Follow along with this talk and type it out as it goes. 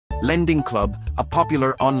Lending Club, a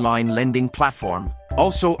popular online lending platform,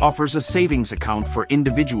 also offers a savings account for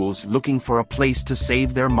individuals looking for a place to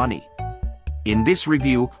save their money. In this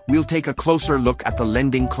review, we'll take a closer look at the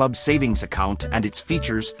Lending Club savings account and its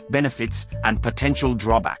features, benefits, and potential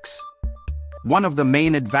drawbacks. One of the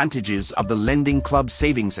main advantages of the Lending Club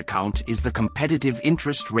savings account is the competitive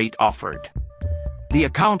interest rate offered. The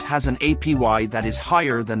account has an APY that is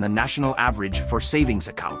higher than the national average for savings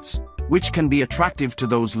accounts, which can be attractive to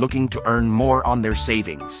those looking to earn more on their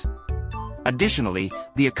savings. Additionally,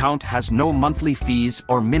 the account has no monthly fees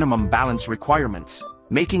or minimum balance requirements,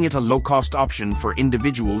 making it a low-cost option for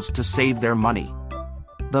individuals to save their money.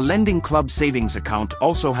 The Lending Club savings account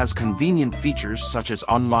also has convenient features such as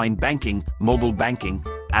online banking, mobile banking,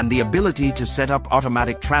 and the ability to set up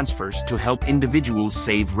automatic transfers to help individuals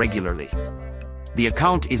save regularly. The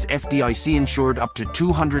account is FDIC-insured up to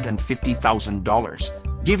 $250,000,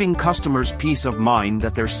 giving customers peace of mind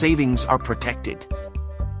that their savings are protected.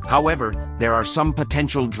 However, there are some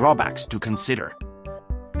potential drawbacks to consider.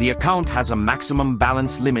 The account has a maximum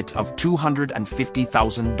balance limit of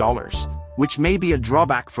 $250,000, which may be a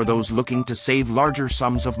drawback for those looking to save larger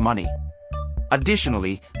sums of money.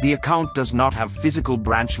 Additionally, the account does not have physical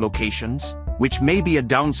branch locations, which may be a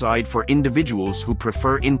downside for individuals who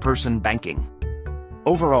prefer in-person banking.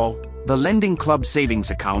 Overall, the Lending Club savings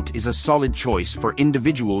account is a solid choice for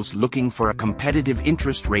individuals looking for a competitive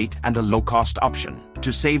interest rate and a low-cost option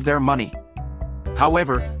to save their money.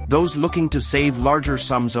 However, those looking to save larger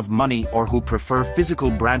sums of money or who prefer physical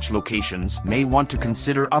branch locations may want to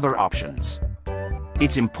consider other options.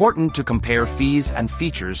 It's important to compare fees and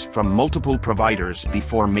features from multiple providers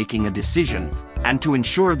before making a decision, and to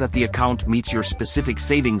ensure that the account meets your specific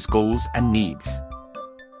savings goals and needs.